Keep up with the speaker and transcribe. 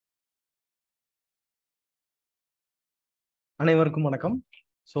அனைவருக்கும் வணக்கம்.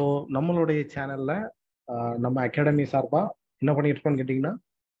 ஸோ நம்மளுடைய சேனல்ல நம்ம அகாடமி சார்பா என்ன பண்ணிட்டு இருக்கோம்னு கேட்டிங்கன்னா,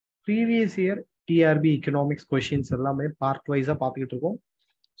 previous year TRP economics questions எல்லாமே பார்ட் வைஸாக பார்த்துக்கிட்டு இருக்கோம்.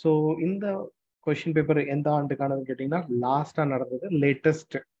 ஸோ இந்த கொஷின் பேப்பர் எந்த ஆண்டுக்கானதுன்னு கேட்டிங்கன்னா, லாஸ்ட்டாக நடந்தது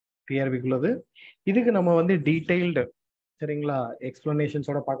லேட்டஸ்ட் டிஆர்பிக்குள்ளது. இதுக்கு நம்ம வந்து டீட்டெயில்டு சரிங்களா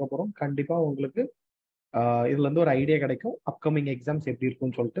எக்ஸ்பிளனேஷன்ஸோட பார்க்க போகிறோம். கண்டிப்பாக உங்களுக்கு இதுல இருந்து ஒரு ஐடியா கிடைக்கும் அப்கமிங் எக்ஸாம்ஸ் எப்படி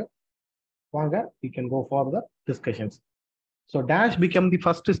இருக்கும்னு சொல்லிட்டு. வாங்க, we can go for the discussions. So Dash became the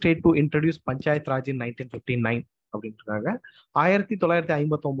first state to introduce Panchayat Raj in 1959 அப்படின்றாங்க.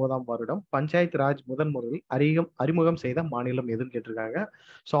 1959 வருடம் பஞ்சாயத்து ராஜ் முதன் முறையில் அறிமுகம் செய்த மாநிலம் எதுன்னு கேட்டிருக்காங்க.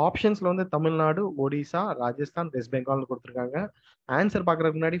 ஸோ ஆப்ஷன்ஸ்ல வந்து தமிழ்நாடு, ஒடிசா, ராஜஸ்தான், வெஸ்ட் பெங்கால்னு கொடுத்துருக்காங்க. ஆன்சர்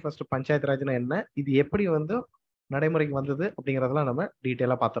பார்க்கறதுக்கு முன்னாடி ஃபர்ஸ்ட் பஞ்சாயத்து ராஜ்னா என்ன, இது எப்படி வந்து நடைமுறைக்கு வந்தது அப்படிங்கிறதெல்லாம் நம்ம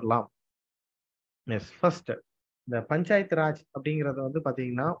டீட்டெயிலாக பார்த்துடலாம். எஸ், ஃபர்ஸ்ட் இந்த பஞ்சாயத்து ராஜ் அப்படிங்கிறது வந்து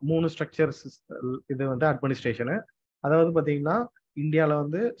பார்த்தீங்கன்னா 3 ஸ்ட்ரக்சர்ஸ். இது வந்து அட்மினிஸ்ட்ரேஷனு. அதாவது பார்த்தீங்கன்னா இந்தியாவில்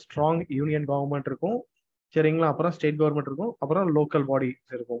வந்து ஸ்ட்ராங் யூனியன் கவர்மெண்ட் இருக்கும் சரிங்களா, அப்புறம் ஸ்டேட் கவர்மெண்ட் இருக்கும், அப்புறம் லோக்கல்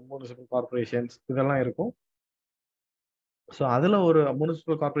பாடிஸ் இருக்கும், முனிசிபல் கார்பரேஷன்ஸ் இதெல்லாம் இருக்கும். ஸோ அதில் ஒரு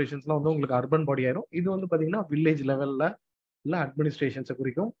முனிசிபல் கார்பரேஷன்ஸ்லாம் வந்து உங்களுக்கு அர்பன் பாடி ஆயிரும். இது வந்து பார்த்தீங்கன்னா வில்லேஜ் லெவலில் இல்லை அட்மினிஸ்ட்ரேஷன்ஸை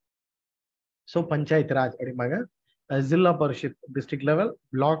குறிக்கும். ஸோ பஞ்சாயத்து ராஜ் அப்படிம்பாங்க. ஜில்லா Parishad district level,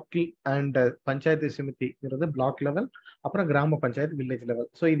 black and panchayat சமிதிங்கிறது block level, அப்புறம் கிராம பஞ்சாயத்து வில்லேஜ் லெவல்.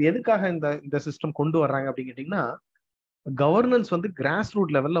 ஸோ இது எதுக்காக இந்த சிஸ்டம் கொண்டு வர்றாங்க அப்படின்னு கேட்டிங்கன்னா, கவர்னன்ஸ் வந்து கிராஸ்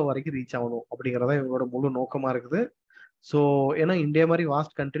ரூட் லெவல்ல வரைக்கும் ரீச் ஆகணும் அப்படிங்கிறதா இவங்களோட முழு நோக்கமா இருக்குது. ஸோ ஏன்னா இந்தியா மாதிரி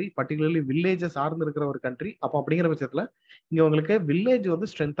வாஸ்ட் கண்ட்ரி, பர்டிகுலர்லி வில்லேஜை சார்ந்து இருக்கிற ஒரு கண்ட்ரி. அப்போ அப்படிங்கிற பட்சத்தில் இங்கே உங்களுக்கு வில்லேஜ் வந்து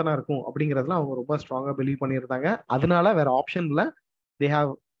ஸ்ட்ரென்த்தனாக இருக்கும் அப்படிங்கிறதுல அவங்க ரொம்ப ஸ்ட்ராங்காக பிலீவ் பண்ணியிருந்தாங்க. அதனால வேற ஆப்ஷன் இல்லை, they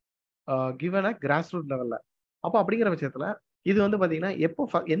have given a cross root லெவல்ல. அப்போ அப்படிங்கிற பட்சத்தில் இது வந்து பார்த்தீங்கன்னா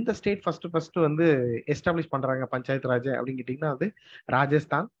எப்போ எந்த ஸ்டேட் ஃபர்ஸ்ட் வந்து எஸ்டாப்ளிஷ் பண்ணுறாங்க பஞ்சாயத்து ராஜ் அப்படின்னு கேட்டிங்கன்னா வந்து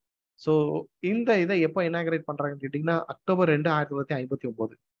ராஜஸ்தான். ஸோ இந்த இதை எப்போ இனாகிரேட் பண்றாங்கன்னு கேட்டிங்கன்னா அக்டோபர் 2,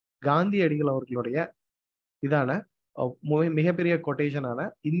 1959 காந்தியடிகள் அவர்களுடைய இதான மிகப்பெரிய கொட்டேஷனான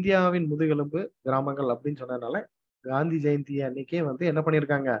இந்தியாவின் முதுகெலும்பு கிராமங்கள் அப்படின்னு சொன்னதுனால காந்தி ஜெயந்தி அன்னைக்கே வந்து என்ன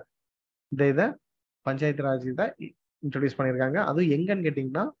பண்ணியிருக்காங்க, இதை பஞ்சாயத்து ராஜ் இதை இன்ட்ரடியூஸ் பண்ணியிருக்காங்க. அதுவும் எங்கன்னு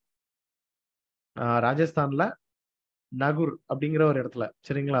கேட்டிங்கன்னா ராஜஸ்தான்ல நகூர் அப்படிங்கிற ஒரு இடத்துல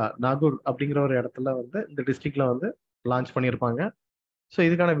சரிங்களா, நகூர் அப்படிங்கிற ஒரு இடத்துல வந்து இந்த டிஸ்ட்ரிக்ட்ல வந்து லான்ச் பண்ணியிருப்பாங்க. ஸோ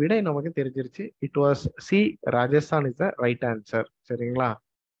இதுக்கான விடை நமக்கு தெரிஞ்சிருச்சு. It was C, Rajasthan is the right answer சரிங்களா.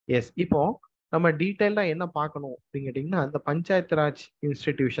 எஸ், இப்போ நம்ம டீட்டெயிலாக என்ன பார்க்கணும் அப்படின்னு கேட்டிங்கன்னா, இந்த பஞ்சாயத்து ராஜ்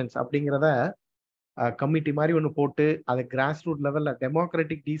இன்ஸ்டிடியூஷன்ஸ் அப்படிங்கிறத கமிட்டி மாதிரி ஒன்று போட்டு அதை கிராஸ் ரூட் லெவலில்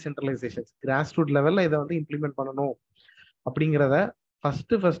டெமோக்ராட்டிக் டீசென்ட்ரலைசேஷன்ஸ் கிராஸ் ரூட் லெவலில் இதை வந்து இம்ப்ளிமெண்ட் பண்ணணும் அப்படிங்கிறத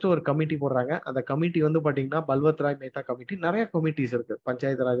ஃபர்ஸ்ட் ஒரு கமிட்டி போடுறாங்க. அந்த கமிட்டி வந்து பார்த்தீங்கன்னா பல்வத் ராய் மேத்தா கமிட்டி. நிறைய கமிட்டிஸ் இருக்கு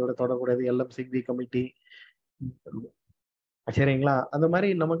பஞ்சாயத்து ராஜோட தொடர்புடையது, எல்எம் சிங்வி கமிட்டி சரிங்களா. அந்த மாதிரி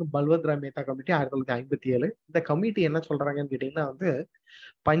நமக்கு பல்வத் ராய் மேத்தா கமிட்டி 1957. இந்த கமிட்டி என்ன சொல்றாங்கன்னு கேட்டீங்கன்னா வந்து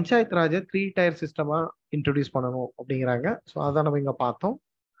பஞ்சாயத்து ராஜை 3 டயர் சிஸ்டமா இன்ட்ரடியூஸ் பண்ணணும் அப்படிங்கிறாங்க. ஸோ அதான் நம்ம இங்க பார்த்தோம்.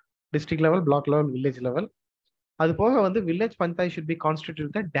 District level, block level, village level. அது போக வந்து village panchayat should be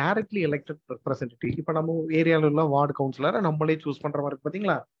constitute the directly elected representative. இப்போ நம்ம ஏரியாவில் உள்ள வார்டு கவுன்சிலரை நம்மளே சூஸ் பண்ற மாதிரி இருக்கு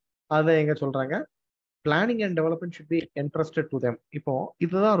பார்த்தீங்களா, அதை எங்க சொல்றாங்க. Planning and development should be entrusted to them. இப்போ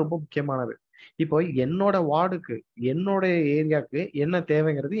இதுதான் ரொம்ப முக்கியமானது. இப்போ என்னோட வார்டுக்கு, என்னோட ஏரியாவுக்கு என்ன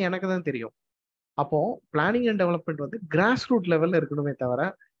தேவைங்கிறது எனக்கு தான் தெரியும். அப்போ பிளானிங் அண்ட் டெவலப்மெண்ட் வந்து கிராஸ் ரூட் லெவல்ல இருக்கணுமே தவிர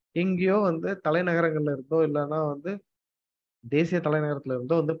எங்கேயோ வந்து தலைநகரங்கள்ல இருந்தோ இல்லைன்னா வந்து தேசிய தலைநகரத்துல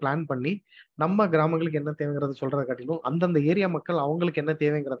இருந்தோ வந்து பிளான் பண்ணி நம்ம கிராமங்களுக்கு என்ன தேவைங்கிறத சொல்றதை காட்டிலும் அந்தந்த ஏரியா மக்கள் அவங்களுக்கு என்ன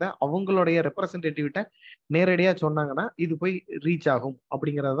தேவைங்கிறத அவங்களுடைய ரெப்ரசன்டேட்டிவிட்ட நேரடியா சொன்னாங்கன்னா இது போய் ரீச் ஆகும்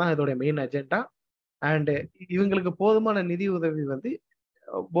அப்படிங்கிறது தான் இதோட மெயின் அஜெண்டா. அண்ட் இவங்களுக்கு போதுமான நிதி உதவி வந்து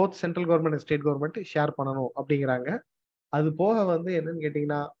both central government, state government share பண்ணணும் அப்படிங்கிறாங்க. அது போக வந்து என்னன்னு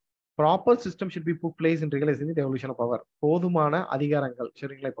கேட்டீங்கன்னா proper system should be put place in regulation devolution of power. போதுமான அதிகாரங்கள்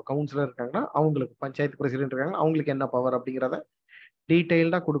சரிங்களா. இப்போ கவுன்சிலர் இருக்காங்கன்னா அவங்களுக்கு, பஞ்சாயத்து பிரசிடென்ட் இருக்காங்க அவங்களுக்கு என்ன பவர் அப்படிங்கிறத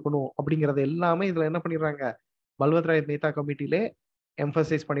டீட்டெயில்டா கொடுக்கணும் அப்படிங்கறது எல்லாமே இதுல என்ன பண்ணிடுறாங்க, பல்வத் ராய் மேத்தா கமிட்டிலே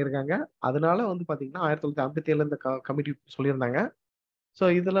எம்பசைஸ் பண்ணியிருக்காங்க. அதனால வந்து பாத்தீங்கன்னா 1957 இந்த கமிட்டி சொல்லியிருந்தாங்க. ஸோ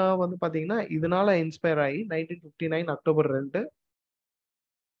இதுல வந்து பாத்தீங்கன்னா இதனால இன்ஸ்பயர் ஆகி 1959 அக்டோபர் 2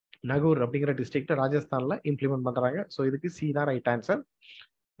 நகூர் அப்படிங்கிற டிஸ்ட்ரிக்ட் ராஜஸ்தான்ல இம்ப்ளிமெண்ட் பண்றாங்க. ஸோ இதுக்கு சி தான் right answer.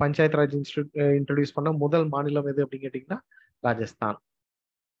 Panchayat Raj introduce பண்ண முதல் மாநிலம் எது அப்படின்னு கேட்டீங்கன்னா ராஜஸ்தான்.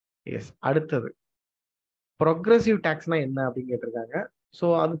 எஸ், அடுத்தது ப்ரொக்ரெசிவ் டாக்ஸ்னா என்ன அப்படின்னு கேட்டிருக்காங்க. ஸோ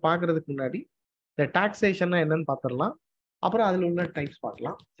அது பார்க்கறதுக்கு முன்னாடி இந்த டாக்ஸேஷன்னா என்னன்னு பார்த்துடலாம். அப்புறம் அதில் உள்ள டைப்ஸ்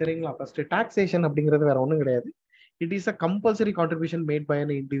பார்க்கலாம் சரிங்களா. ஃபர்ஸ்ட் டாக்ஸேஷன் அப்படிங்கிறது வேற ஒன்றும் கிடையாது. It is a compulsory contribution made by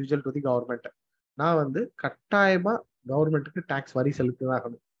an individual to the government. நான் வந்து கட்டாயமா கவர்மெண்ட்டுக்கு டாக்ஸ் வரி செலுத்தி தான்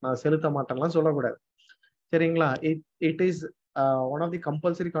ஆகணும், நான் செலுத்த மாட்டேன்லாம் சொல்லக்கூடாது சரிங்களா. It is one of the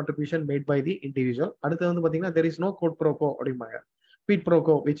compulsory contribution made by the individual. அடுத்து வந்து பார்த்தீங்கன்னா தெர் இஸ் நோ கோட் ப்ரோகோ அப்படிம்பாங்க. Quit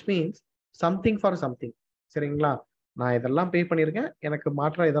ப்ரோகோ which means something for something. சரிங்களா, நான் இதெல்லாம் பே பண்ணியிருக்கேன், எனக்கு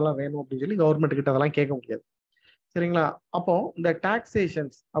மாற்றம் இதெல்லாம் வேணும் அப்படின்னு சொல்லி கவர்மெண்ட் கிட்ட அதெல்லாம் கேட்க முடியாது. சரிங்களா, அப்போ இந்த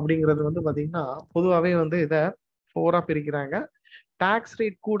டாக்ஸேஷன்ஸ் அப்படிங்கிறது வந்து பார்த்தீங்கன்னா பொதுவாகவே வந்து இதை 4ஆ பிரிக்கிறாங்க. டாக்ஸ்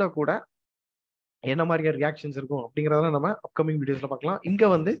ரேட் கூட கூட என்ன மாதிரியான ரியாக்ஷன்ஸ் இருக்கும் அப்படிங்கிறதெல்லாம் நம்ம அப்கமிங் வீடியோஸ்ல பார்க்கலாம். இங்க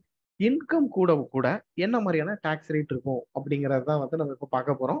வந்து இன்கம் கூட கூட என்ன மாதிரியான டாக்ஸ் ரேட் இருக்கும் அப்படிங்கிறது தான் வந்து நம்ம இப்போ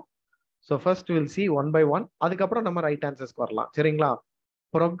பார்க்க போறோம். So first will see one by one, அதுக்கப்புறம் நம்ம ரைட் ஆன்சர்ஸ்க்கு வரலாம். சரிங்களா,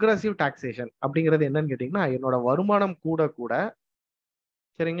 ப்ரொக்ரஸிவ் டாக்ஸேஷன் அப்படிங்கிறது என்னன்னு கேட்டிங்கன்னா என்னோட வருமானம் கூட கூட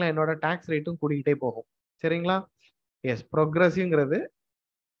சரிங்களா என்னோட டாக்ஸ் ரேட்டும் கூடிக்கிட்டே போகும். சரிங்களா, எஸ், ப்ரொக்ரஸிவ்ங்கிறது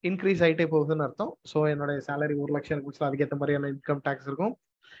இன்க்ரீஸ் ஆகிட்டே போகுதுன்னு அர்த்தம். ஸோ என்னோட சேலரி 1 லட்சம் இருந்துச்சுன்னா அதுக்கேற்ற மாதிரியான இன்கம் டேக்ஸ் இருக்கும்.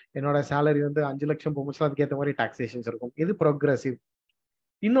 என்னோட சேலரி வந்து 5 லட்சம் போகும்போது அதுக்கேற்ற மாதிரி டாக்ஸேஷன்ஸ் இருக்கும். இது ப்ரொக்ரஸிவ்.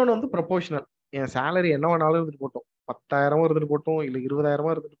 இன்னொன்று வந்து ப்ரொபோஷனல். என் சேலரி என்ன வேணாலும் இருந்துட்டு போட்டோம், 10,000 இருந்துட்டு போட்டோம், இல்லை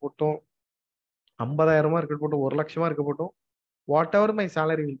 20,000 இருந்துட்டு போட்டோம், 50,000 இருக்க போட்டோம், 1 லட்சமா இருக்க போட்டோம், what ever my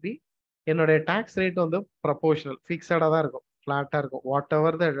salary will be, என்னுடைய டாக்ஸ் ரேட் வந்து ப்ரொபோஷனல், ஃபிக்ஸடாக தான் இருக்கும், ஃபிளாட்டாக இருக்கும், வாட்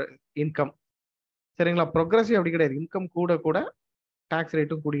எவர் த இன்கம். சரிங்களா, ப்ரொக்ரஸிவ் அப்படி கிடையாது, இன்கம் கூட கூட டாக்ஸ்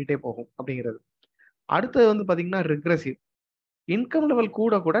ரேட்டும் கூடிக்கிட்டே போகும் அப்படிங்கிறது. அடுத்தது வந்து பார்த்தீங்கன்னா ரிக்ரெசிவ். இன்கம் லெவல்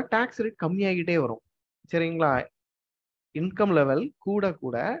கூட கூட டாக்ஸ் ரேட் கம்மியாகிட்டே வரும். சரிங்களா, இன்கம் லெவல் கூட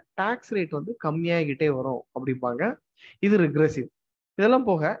கூட டாக்ஸ் ரேட் வந்து கம்மியாகிட்டே வரும் அப்படிம்பாங்க. இது ரிக்ரெசிவ். இதெல்லாம்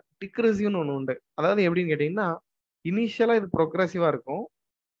போக டிக்ரெசிவ்னு ஒன்று உண்டு. அதாவது எப்படின்னு கேட்டீங்கன்னா இனிஷியலா இது ப்ரொக்ரெசிவா இருக்கும்.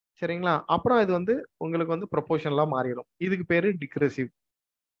 சரிங்களா, அப்புறம் இது வந்து உங்களுக்கு வந்து ப்ரொபோஷனலா மாறிடும். இதுக்கு பேரு டிக்ரெசிவ்.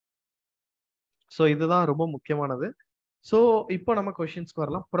 ஸோ இதுதான் ரொம்ப முக்கியமானது. ஸோ இப்போ நம்ம கொஸ்டின்ஸ்க்கு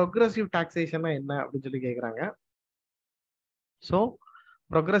வரலாம். ப்ரொக்ரெசிவ் டாக்ஸேஷன்னா என்ன அப்படின்னு சொல்லி கேட்குறாங்க. ஸோ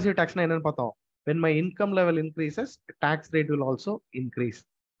ப்ரொக்ரெசிவ் டாக்ஸ்னா என்னன்னு பார்த்தோம். when my income level increases, tax rate will also increase.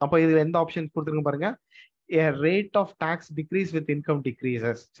 அப்போ இது எந்த ஆப்ஷன் கொடுத்துருங்க பாருங்க. a rate of tax decrease with income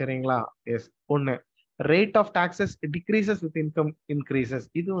decreases. சரிங்களா, எஸ், ஒன்று. rate of taxes decreases with income increases.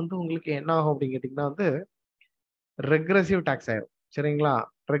 இது வந்து உங்களுக்கு என்ன ஆகும் அப்படின்னு கேட்டிங்கன்னா வந்து ரெக்ரெசிவ் டாக்ஸ் ஆயிரும். சரிங்களா,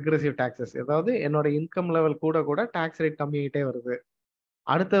 ரெக்ரெசிவ் டாக்ஸஸ், அதாவது என்னோட இன்கம் லெவல் கூட கூட டாக்ஸ் ரேட் கம்மியாகிட்டே வருது.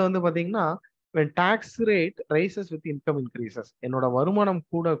 அடுத்து வந்து பார்த்தீங்கன்னா when tax rate rises with income increases, என்னோட வருமானம்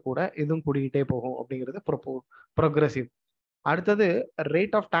கூட கூட இதுவும் கூடிக்கிட்டே போகும் அப்படிங்கிறது ப்ரொக்ரெசிவ். அடுத்தது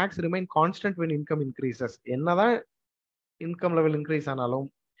rate of tax remain constant when income increases. என்னதான் இன்கம் லெவல் இன்க்ரீஸ் ஆனாலும்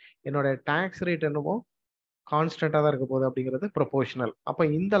என்னோட டாக்ஸ் ரேட் என்னமோ கான்ஸ்டன்டாக தான் இருக்க போகுது அப்படிங்கிறது ப்ரொபோஷனல். அப்போ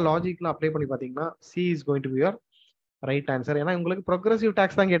இந்த லாஜிக்ல அப்ளை பண்ணி பார்த்தீங்கன்னா C is going to be your right answer. ஏன்னா உங்களுக்கு ப்ரொக்ரெசிவ்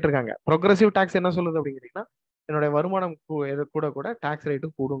டாக்ஸ் தான் கேட்டிருக்காங்க. ப்ரொக்ரெசிவ் டாக்ஸ் என்ன சொல்லுது அப்படின்னு கேட்டீங்கன்னா என்னுடைய வருமானம் கூட கூட டாக்ஸ்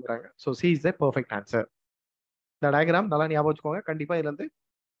ரேட்டும் கூடுங்கிறாங்க. So C is the perfect answer. இந்த டயக்ராம் நல்லா ஞாபகம் வச்சுக்கோங்க, கண்டிப்பா இதுல இருந்து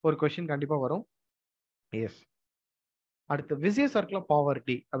ஒரு கொஸ்டின் கண்டிப்பா வரும். எஸ். அடுத்து விசியஸ் சர்க்கிள் ஆஃப்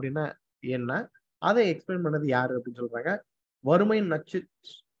பாவர்ட்டி அப்படின்னா என்ன, அதை எக்ஸ்பிளைன் பண்ணது யாரு அப்படின்னு சொல்றாங்க. வறுமை நச்சு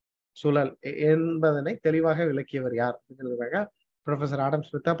சுழல் என்பதனை தெளிவாக விளக்கியவர் யார் அப்படின்னு சொல்றாங்க. Professor Adam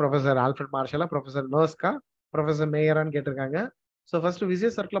ஸ்மித்தா, professor Alfred மார்ஷலா, professor நர்ஸ்கா, professor மேயரான்னு கேட்டிருக்காங்க. So first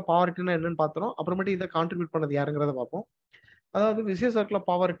vicious circle of பாவர்ட்டினா என்னன்னு பார்த்தோம், அப்புறமேட்டு இதை கான்ட்ரிபியூட் பண்ணது யாருங்கிறத பார்ப்போம். அதாவது விசியஸ் சர்க்கிள் ஆஃப்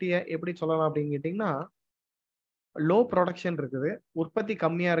பாவர்ட்டியை எப்படி சொல்லலாம் அப்படின்னு கேட்டிங்கன்னா லோ ப்ரொடக்ஷன் இருக்குது, உற்பத்தி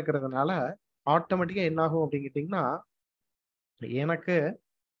கம்மியா இருக்கிறதுனால ஆட்டோமேட்டிக்கா என்ன ஆகும் அப்படின்னு கேட்டிங்கன்னா எனக்கு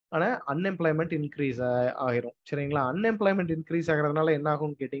ஆனா அன்எம்ப்ளாய்மெண்ட் இன்க்ரீஸ் ஆகிரும். சரிங்களா, அன்எம்ப்ளாய்மெண்ட் இன்க்ரீஸ் ஆகிறதுனால என்ன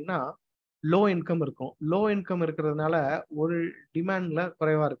ஆகும்னு கேட்டிங்கன்னா லோ இன்கம் இருக்கும். லோ இன்கம் இருக்கிறதுனால ஒரு டிமாண்ட்ல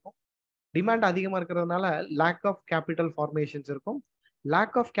குறைவா இருக்கும். டிமாண்ட் அதிகமா இருக்கிறதுனால லேக் ஆஃப் கேபிட்டல் ஃபார்மேஷன்ஸ் இருக்கும்.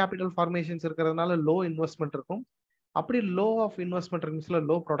 லேக் ஆஃப் கேபிட்டல் ஃபார்மேஷன்ஸ் இருக்கிறதுனால லோ இன்வெஸ்ட்மெண்ட் இருக்கும். அப்படி லோ ஆஃப் இன்வெஸ்ட்மெண்ட் இருந்துச்சுல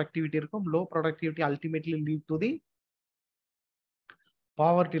லோ ப்ரொடக்டிவிட்டி இருக்கும். Low productivity ultimately lead to the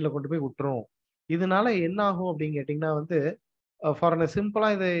பாவர்ட்டியில கொண்டு போய் விட்டுரும். இதனால என்ன ஆகும் அப்படின்னு கேட்டிங்கன்னா வந்து ஃபார் சிம்பிளா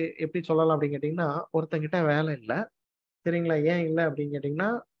இதை எப்படி சொல்லலாம் அப்படின்னு கேட்டிங்கன்னா ஒருத்தங்கிட்ட வேலை இல்லை. சரிங்களா, ஏன் இல்லை அப்படின்னு கேட்டிங்கன்னா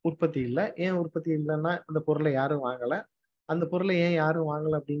உற்பத்தி இல்லை. ஏன் உற்பத்தி இல்லைன்னா அந்த பொருளை யாரும் வாங்கலை. அந்த பொருளை ஏன் யாரும்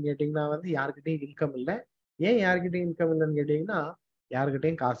வாங்கலை அப்படின்னு கேட்டிங்கன்னா வந்து யாருக்கிட்டையும் இன்கம் இல்லை. ஏன் யாருக்கிட்டையும் இன்கம் இல்லைன்னு கேட்டிங்கன்னா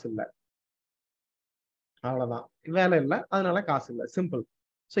யாருக்கிட்டையும் காசு இல்லை. அவ்வளோதான், வேலை இல்லை, அதனால காசு இல்லை, சிம்பிள்.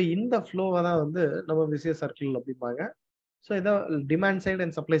 ஸோ இந்த ஃப்ளோவை தான் வந்து நம்ம விசியஸ் சர்க்கிள் அப்படிம்பாங்க. ஸோ இதை டிமாண்ட் சைடு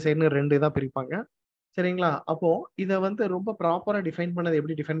அண்ட் சப்ளை சைடுன்னு ரெண்டு இதாக பிரிப்பாங்க. சரிங்களா, அப்போ இதை வந்து ரொம்ப ப்ராப்பரா டிஃபைன் பண்ணது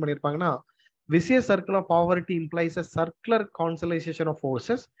எப்படி define பண்ணியிருப்பாங்கன்னா vicious circle of poverty implies a circular consolidation of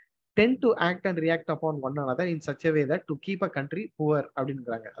forces tend to act and react upon one another in such a way that to keep a country poor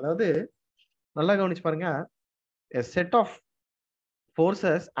அப்படின்றாங்க. அதாவது நல்லா கவனிச்சு பாருங்க, a set of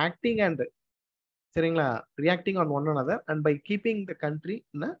forces acting and சரிங்களா reacting on one another and by keeping the country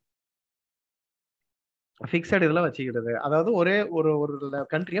in a fixed இதுல வச்சுக்கிறது. அதாவது ஒரே ஒரு ஒரு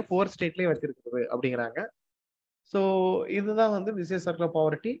கண்ட்ரியை புவர் ஸ்டேட்லயே வச்சிருக்கிறது அப்படிங்கிறாங்க. ஸோ இதுதான் வந்து விசியஸ் சர்க்கிள் ஆஃப்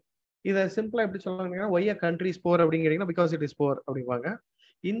பாவர்ட்டி. இதை சிம்பிளா எப்படி சொல்றாங்கன்னா ஒய் அ கண்ட்ரி இஸ் போர் அப்படின்னு கேட்டீங்கன்னா பிகாஸ் இட் இஸ் போர் அப்படிம்பாங்க.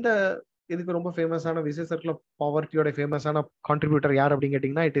 இந்த இதுக்கு ரொம்ப ஃபேமஸான விசை சர்க்கிள் ஆஃப் பாவர்ட்டியோட ஃபேமஸான கான்ட்ரிபியூட்டர் யார் அப்படின்னு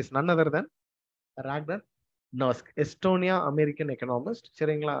கேட்டீங்கன்னா it is none other then ராக்னர் நர்ஸ்க், Estonia American economist.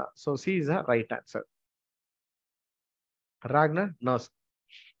 சரிங்களா? So C is a right answer, ராக்னர் நர்ஸ்க்.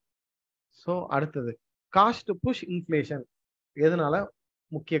 So அடுத்தது காஸ்ட் புஷ் இன்ஃப்ளேஷன் எதனால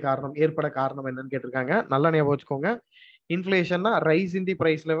முக்கிய காரணம், ஏற்பட காரணம் என்னன்னு கேட்டிருக்காங்க. நல்லா ஞாபகம் வச்சுக்கோங்க. இன்ஃப்ளேஷன்னா ரைஸ் இன் தி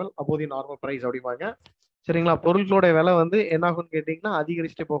பிரைஸ் லெவல் அபோவ் தி நார்மல் பிரைஸ் அப்படிம்பாங்க. சரிங்களா? பொருட்களோட விலை வந்து என்ன ஆகும்னு கேட்டிங்கன்னா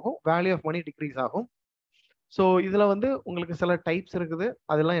அதிகரிச்சுட்டே போகும், வேல்யூ ஆஃப் மணி டிக்ரீஸ் ஆகும். ஸோ இதுல வந்து உங்களுக்கு சில டைப்ஸ் இருக்குது,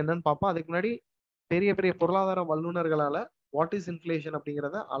 அதெல்லாம் என்னன்னு பார்ப்போம். அதுக்கு முன்னாடி பெரிய பெரிய பொருளாதார வல்லுநர்களால வாட் இஸ் இன்ஃப்ளேஷன்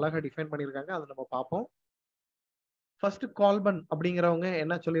அப்படிங்கிறத அழகா டிஃபைன் பண்ணியிருக்காங்க, அதை நம்ம பார்ப்போம். ஃபர்ஸ்ட் கால்பன் அப்படிங்கிறவங்க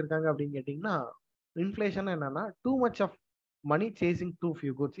என்ன சொல்லியிருக்காங்க அப்படின்னு கேட்டிங்கன்னா இன்ஃப்ளேஷன் என்னன்னா too much of money chasing two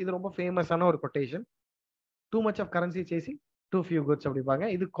few goods. இது ரொம்ப ஃபேமஸான ஒரு quotation. Too much of currency chasing two few goods அப்படிப்பாங்க.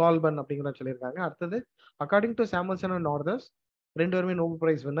 இது கால்பன் அப்படிங்கிறத சொல்லியிருக்காங்க. அடுத்தது அக்கார்டிங் டு சாமுல்சன் அண்ட் நார்தர்ஸ், ரெண்டு பேருமே நோபல்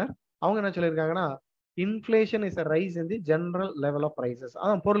பிரைஸ் வின்னர், அவங்க என்ன சொல்லியிருக்காங்கன்னா inflation is a rice in the general level of prices.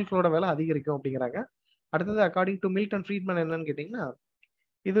 அதான் பொருட்களோட விலை அதிகரிக்கும் அப்படிங்கிறாங்க. அடுத்தது அக்கார்டிங் டு மில்டன் ஃப்ரீட்மன் என்னன்னு கேட்டிங்கன்னா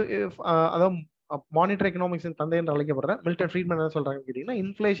இது அதாவது மானிட்டரி எக்கனாமிக்ஸ் தந்தை என்று அழைக்கப்படுற மில்டன் ஃப்ரீட்மன் என்ன சொல்றாங்கன்னு கேட்டிங்கன்னா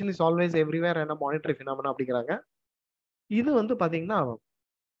inflation is always everywhere and monetary phenomena அப்படிங்கிறாங்க. இது வந்து பாத்தீங்கன்னா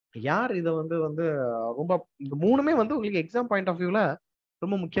யார் இதை வந்து வந்து ரொம்ப இந்த மூணுமே வந்து உங்களுக்கு எக்ஸாம் பாயிண்ட் ஆஃப் வியூல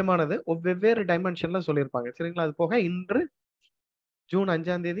ரொம்ப முக்கியமானது, வெவ்வேறு டைமென்ஷன்ல சொல்லியிருப்பாங்க. சரிங்களா? அது போக இன்று ஜூன்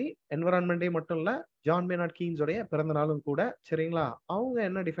 5ஆம் தேதி என்விரான்மெண்ட் டே மட்டும் இல்ல, ஜான் மேனார்ட் கீன்ஸோடைய பிறந்த நாளும் கூட. சரிங்களா? அவங்க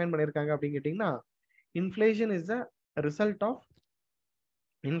என்ன டிஃபைன் பண்ணியிருக்காங்க அப்படின்னு கேட்டீங்கன்னா inflation is a result of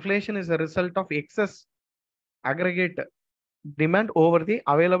excess aggregate demand over the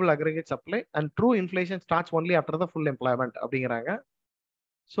available aggregate supply and true inflation starts only after the full employment அப்படிங்கிறாங்க.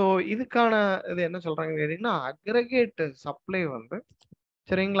 ஸோ இதுக்கான இது என்ன சொல்றாங்க கேட்டீங்கன்னா அக்ரிகேட் சப்ளை வந்து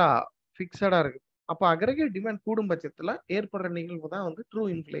சரிங்களா ஃபிக்ஸடா இருக்கு. அப்போ அக்ரிகேட் டிமாண்ட் கூடும் பட்சத்துல ஏற்படுற நிகழ்வு தான் வந்து ட்ரூ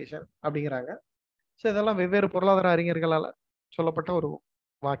இன்ஃப்ளேஷன் அப்படிங்கிறாங்க. ஸோ இதெல்லாம் வெவ்வேறு பொருளாதார அறிஞர்களால சொல்லப்பட்ட ஒரு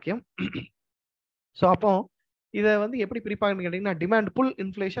வாக்கியம். ஸோ அப்போ இதை வந்து எப்படி பிரிப்பாங்கன்னு கேட்டீங்கன்னா demand pull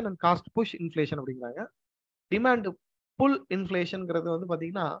inflation and cost push inflation அப்படிங்கிறாங்க. டிமாண்ட் புல் இன்ஃப்ளேஷன்ங்கிறது வந்து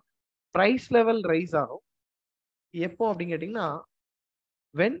பாத்தீங்கன்னா பிரைஸ் லெவல் ரைஸ் ஆகும் எப்போ அப்படின்னு கேட்டீங்கன்னா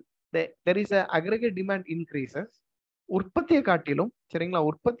when there is a aggregate demand increases, உற்பத்தியை காட்டிலும் சரிங்களா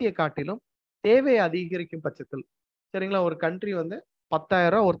உற்பத்தியை காட்டிலும் தேவை அதிகரிக்கும் பட்சத்தில். சரிங்களா? ஒரு கண்ட்ரி வந்து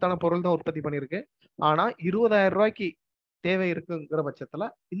 10,000 ரூபாய் ஒருத்தான பொருள் தான் உற்பத்தி பண்ணிருக்கு, ஆனா 20,000 ரூபாய்க்கு தேவை இருக்குங்கிற பட்சத்துல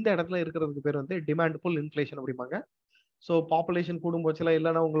இந்த இடத்துல இருக்கிறதுக்கு பேர் வந்து டிமாண்ட் புல் இன்ஃப்ளேஷன் அப்படிம்பாங்க. ஸோ பாப்புலேஷன் கூடும் பட்சத்துல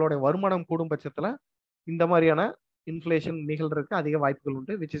இல்லைன்னா உங்களுடைய வருமானம் கூடும் பட்சத்துல இந்த மாதிரியான இன்ஃப்ளேஷன் நிகழ்றதுக்கு அதிக வாய்ப்புகள்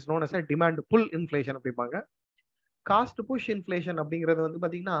உண்டு, which is known as a demand pull inflation அப்படிம்பாங்க. காஸ்ட் புஷ் இன்ஃப்ளேஷன் அப்படிங்கிறது வந்து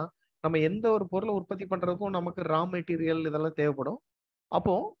பாத்தீங்கன்னா நம்ம எந்த ஒரு பொருளை உற்பத்தி பண்றதுக்கும் நமக்கு ரா மெட்டீரியல் இதெல்லாம் தேவைப்படும்.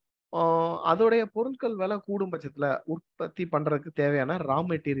 அப்போ அதோடைய பொருட்கள் விலை கூடும் பட்சத்துல உற்பத்தி பண்றதுக்கு தேவையான ரா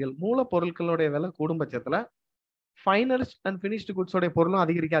மெட்டீரியல் மூலப்பொருட்களுடைய விலை கூடும் பட்சத்துல ஃபைனல் அண்ட் ஃபினிஷ்டு குட்ஸோடைய பொருளும்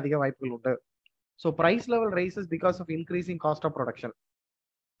அதிக வாய்ப்புகள் உண்டு. So price level rises because of increasing cost of production.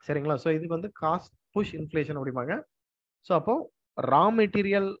 சரிங்களா? ஸோ இது வந்து காஸ்ட் புஷ் இன்ஃப்ளேஷன் அப்படிம்பாங்க. ஸோ அப்போ raw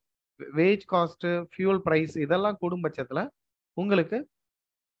material, wage cost, fuel price இதெல்லாம் கூடும் பட்சத்துல உங்களுக்கு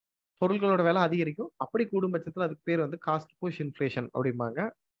பொருட்களோட விலை அதிகரிக்கும். அப்படி கூடும் பட்சத்துல அதுக்கு பேர் வந்து காஸ்ட் புஷ் இன்ஃப்ளேஷன் அப்படிம்பாங்க.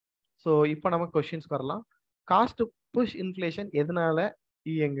 ஸோ இப்போ நம்ம கொஸ்டின்ஸ்க்கு வரலாம். காஸ்ட் புஷ் இன்ஃப்ளேஷன் எதனால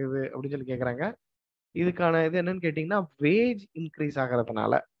இயங்குது அப்படின்னு சொல்லி கேட்குறாங்க. இதுக்கான இது என்னன்னு கேட்டிங்கன்னா வேஜ் இன்க்ரீஸ்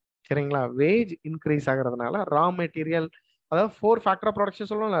ஆகிறதுனால. சரிங்களா? வேஜ் இன்க்ரீஸ் ஆகிறதுனால ரா மெட்டீரியல், அதாவது 4 ஃபேக்டர் ஆஃப் ப்ரொடக்ஷன்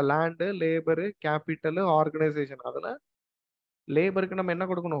சொல்லுவோம்ல, லேண்டு, லேபரு, கேபிட்டல், ஆர்கனைசேஷன். அதுல லேபருக்கு நம்ம என்ன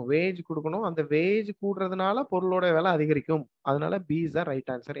கொடுக்கணும்? வேஜ் கொடுக்கணும். அந்த வேஜ் கூடுறதுனால பொருளோட விலை அதிகரிக்கும். அதனால B is the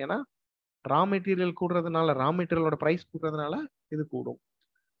right answer. ஏன்னா ரா மெட்டீரியல் கூடுறதுனால, ரா மெட்டீரியலோட பிரைஸ் கூடுறதுனால இது கூடும்.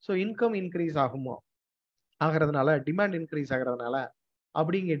 ஸோ இன்கம் இன்க்ரீஸ் ஆகிறதுனால, டிமாண்ட் இன்க்ரீஸ் ஆகிறதுனால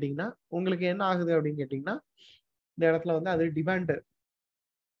அப்படின்னு கேட்டிங்கன்னா உங்களுக்கு என்ன ஆகுது அப்படின்னு கேட்டிங்கன்னா இந்த இடத்துல வந்து அது டிமாண்ட்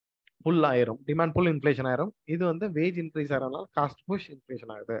புல் ஆயிரும், டிமாண்ட் புல் இன்ஃப்ளேஷன் ஆயிரும். இது வந்து வேஜ் இன்க்ரீஸ் ஆகிறதுனால காஸ்ட் புஷ்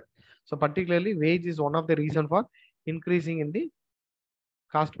இன்ஃப்ளேஷன் ஆகுது. So particularly wage is one of the reason for increasing in the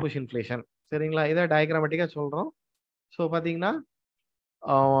cost push inflation. சரிங்களா? இதை டயக்ராமேட்டிக்கா சொல்றோம். ஸோ பாத்தீங்கன்னா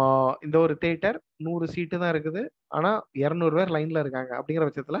இந்த ஒரு தியேட்டர் 100 சீட்டு தான் இருக்குது, ஆனா 200 பேர் லைன்ல இருக்காங்க. அப்படிங்கிற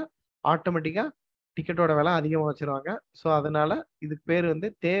பட்சத்துல ஆட்டோமேட்டிக்கா டிக்கெட்டோட விலை அதிகமாக வச்சிருவாங்க. ஸோ அதனால இதுக்கு பேர் வந்து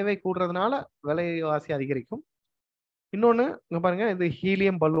தேவை கூடுறதுனால விலைவாசி அதிகரிக்கும். இன்னொன்னு இங்க பாருங்க, இது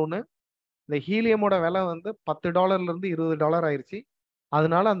ஹீலியம் பலூனு. இந்த ஹீலியமோட விலை வந்து $10 இருந்து $20 ஆயிருச்சு.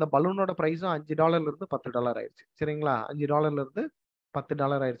 அதனால அந்த பலூனோட பிரைஸும் $5 இருந்து $10 ஆயிருச்சு. சரிங்களா? $5 இருந்து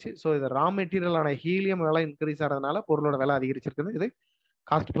 $10 ஆயிருச்சு. ஸோ இது ரா மெட்டீரியலான ஹீலியம் விலை இன்க்ரீஸ் ஆகிறதுனால பொருளோட விலை அதிகரிச்சிருக்குது. இது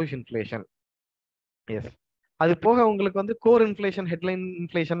காஸ்ட் புஷ் இன்ஃப்ளேஷன். எஸ். அது போக உங்களுக்கு வந்து கோர் இன்ஃப்ளேஷன், ஹெட்லைன்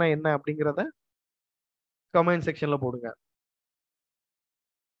இன்ஃப்ளேஷன்னா என்ன அப்படிங்கிறத கமெண்ட் செக்ஷன்ல போடுங்க.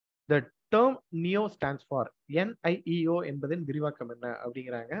 The term NEO stands for NIEO என்பதன் விரிவாக்கம் என்ன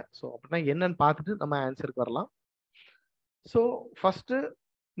அப்படிங்கிறாங்க. ஸோ அப்படின்னா என்னன்னு பார்த்துட்டு நம்ம ஆன்சருக்கு வரலாம். ஸோ ஃபர்ஸ்ட்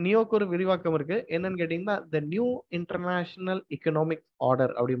நியோக்கு ஒரு விரிவாக்கம் இருக்கு. என்னன்னு கேட்டீங்கன்னா the new international economic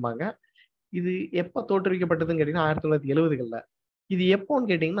order அப்படிம்பாங்க. இது எப்போ தோற்றுவிக்கப்பட்டதுன்னு கேட்டீங்கன்னா 1970களில். இது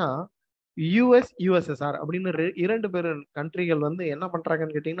எப்போன்னு கேட்டீங்கன்னா யூஎஸ், யூஎஸ்எஸ்ஆர் அப்படின்னு இரண்டு பேர் கண்ட்ரிகள் வந்து என்ன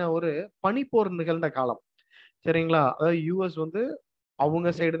பண்றாங்கன்னு கேட்டீங்கன்னா ஒரு பனிப்போர் நிகழ்ந்த காலம். சரிங்களா? அதாவது யூஎஸ் வந்து அவங்க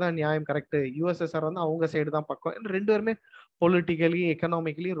சைடு தான் நியாயம் கரெக்ட், யூஎஸ்எஸ்ஆர் வந்து அவங்க சைடு தான் பக்கம். ரெண்டு பேருமே பொலிட்டிக்கலி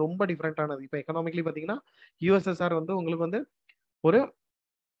எக்கனாமிக்கலி ரொம்ப டிஃப்ரெண்டானது. இப்போ எக்கனாமிக்கலி பார்த்தீங்கன்னா யூஎஸ்எஸ்ஆர் வந்து உங்களுக்கு வந்து ஒரு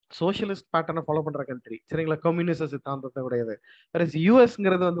சோசியலிஸ்ட் பேட்டர்னை ஃபாலோ பண்ற கண்ட்ரி. சரிங்களா? கம்யூனிஸ்ட் சித்தாந்தத்தை உடையது.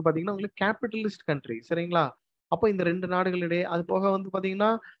 யூஎஸ்ங்கிறது வந்து பாத்தீங்கன்னா உங்களுக்கு கேபிட்டலிஸ்ட் கண்ட்ரி. சரிங்களா? அப்போ இந்த ரெண்டு நாடுகளிடையே அது போக வந்து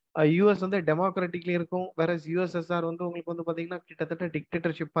பாத்தீங்கன்னா யூஎஸ் வந்து டெமோக்ராட்டிக்லி இருக்கும், வேற யூஎஸ்எஸ்ஆர் வந்து உங்களுக்கு வந்து பாத்தீங்கன்னா கிட்டத்தட்ட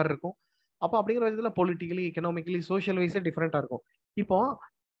டிக்டேட்டர்ஷிப் மாதிரி இருக்கும். அப்போ அப்படிங்கிற விதத்துல பொலிட்டிக்கலி எக்கனாமிக்கலி சோஷியல் வைஸே டிஃப்ரெண்டா இருக்கும். இப்போ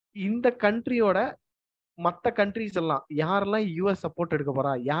இந்த கண்ட்ரியோட மற்ற கண்ட்ரிஸ் எல்லாம் யாரெல்லாம் யூஎஸ் சப்போர்ட் எடுக்க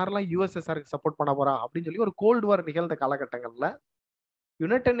போறா, யாரெல்லாம் யூஎஸ்எஸ்ஆருக்கு சப்போர்ட் பண்ண போறா அப்படின்னு சொல்லி ஒரு கோல்டு வார் நிகழ்ந்த காலகட்டங்கள்ல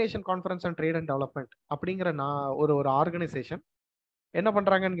United nation conference on trade and development அப்படிங்கிற ஒரு ஆர்கனைசேஷன் என்ன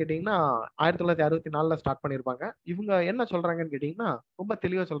பண்றாங்கன்னு கேட்டீங்கன்னா 1964 ஸ்டார்ட் பண்ணியிருப்பாங்க. இவங்க என்ன சொல்றாங்கன்னு கேட்டீங்கன்னா ரொம்ப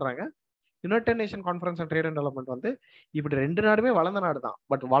தெளிவா சொல்றாங்க. United nation conference on trade and development வந்து இப்படி ரெண்டு நாடுமே வளர்ந்த நாடு தான்,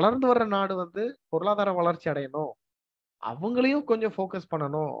 பட் வளர்ந்து வர்ற நாடு வந்து பொருளாதார வளர்ச்சி அடையணும், அவங்களையும் கொஞ்சம் ஃபோக்கஸ்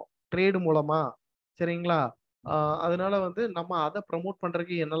பண்ணணும் ட்ரேடு மூலமா. சரிங்களா? அதனால வந்து நம்ம அதை ப்ரமோட்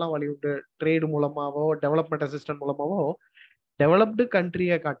பண்றதுக்கு என்னெல்லாம் வழி உண்டு, ட்ரேடு மூலமாவோ டெவலப்மெண்ட் அசிஸ்டன்ட் மூலமாவோ டெவலப்டு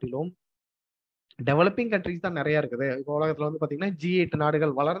கண்ட்ரியை காட்டிலும் டெவலப்பிங் கண்ட்ரிஸ் தான் நிறைய இருக்குது. இப்போ உலகத்துல வந்து பாத்தீங்கன்னா G8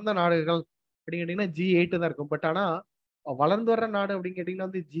 நாடுகள், வளர்ந்த நாடுகள் அப்படின்னு கேட்டீங்கன்னா G8 தான் இருக்கும். பட் ஆனா வளர்ந்து வர்ற நாடு அப்படின்னு கேட்டீங்கன்னா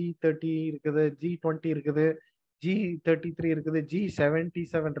வந்து G30 இருக்குது, G20 இருக்குது, G33 இருக்குது,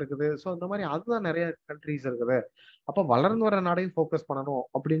 G77 இருக்குது. ஸோ இந்த மாதிரி அதுதான் நிறைய கண்ட்ரிஸ் இருக்குது. அப்போ வளர்ந்து வர்ற நாடையும் ஃபோக்கஸ் பண்ணணும்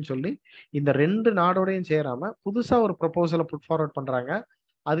அப்படின்னு சொல்லி இந்த ரெண்டு நாடோடையும் சேராம புதுசா ஒரு ப்ரொபோசலை புட் ஃபார்வர்ட் பண்றாங்க.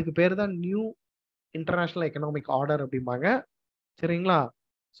 அதுக்கு பேர் தான் நியூ இன்டர்நேஷனல் எக்கனாமிக் ஆர்டர் அப்படிம்பாங்க. சரிங்களா?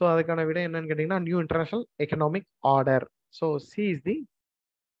 ஸோ அதுக்கான விடை என்னன்னு கேட்டீங்கன்னா new international economic order. So C is the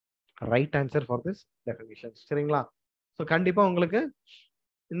right answer for this definition. சரிங்களா? ஸோ கண்டிப்பா உங்களுக்கு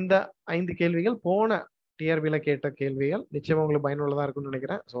இந்த 5 கேள்விகள் போன டிஆர்பியில கேட்ட கேள்விகள் நிச்சயமா உங்களுக்கு பயனுள்ளதா இருக்கும்னு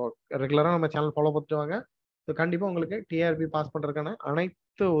நினைக்கிறேன். ஸோ ரெகுலரா நம்ம சேனல் ஃபாலோ பண்ணிட்டு வாங்க. ஸோ கண்டிப்பா உங்களுக்கு டிஆர்பி பாஸ் பண்றதுக்கான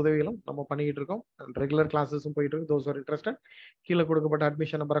அனைத்து உதவிகளும் நம்ம பண்ணிக்கிட்டு இருக்கோம். ரெகுலர் கிளாஸஸும் போயிட்டு இருக்கு. தோஸ் ஆர் இன்ட்ரெஸ்டட் கீழே கொடுக்கப்பட்ட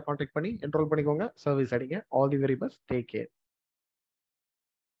அட்மிஷன் நம்பரை கான்டாக்ட் பண்ணி என்ரோல் பண்ணிக்கோங்க, சர்வீஸ் அடிங்க. All the very best, take care.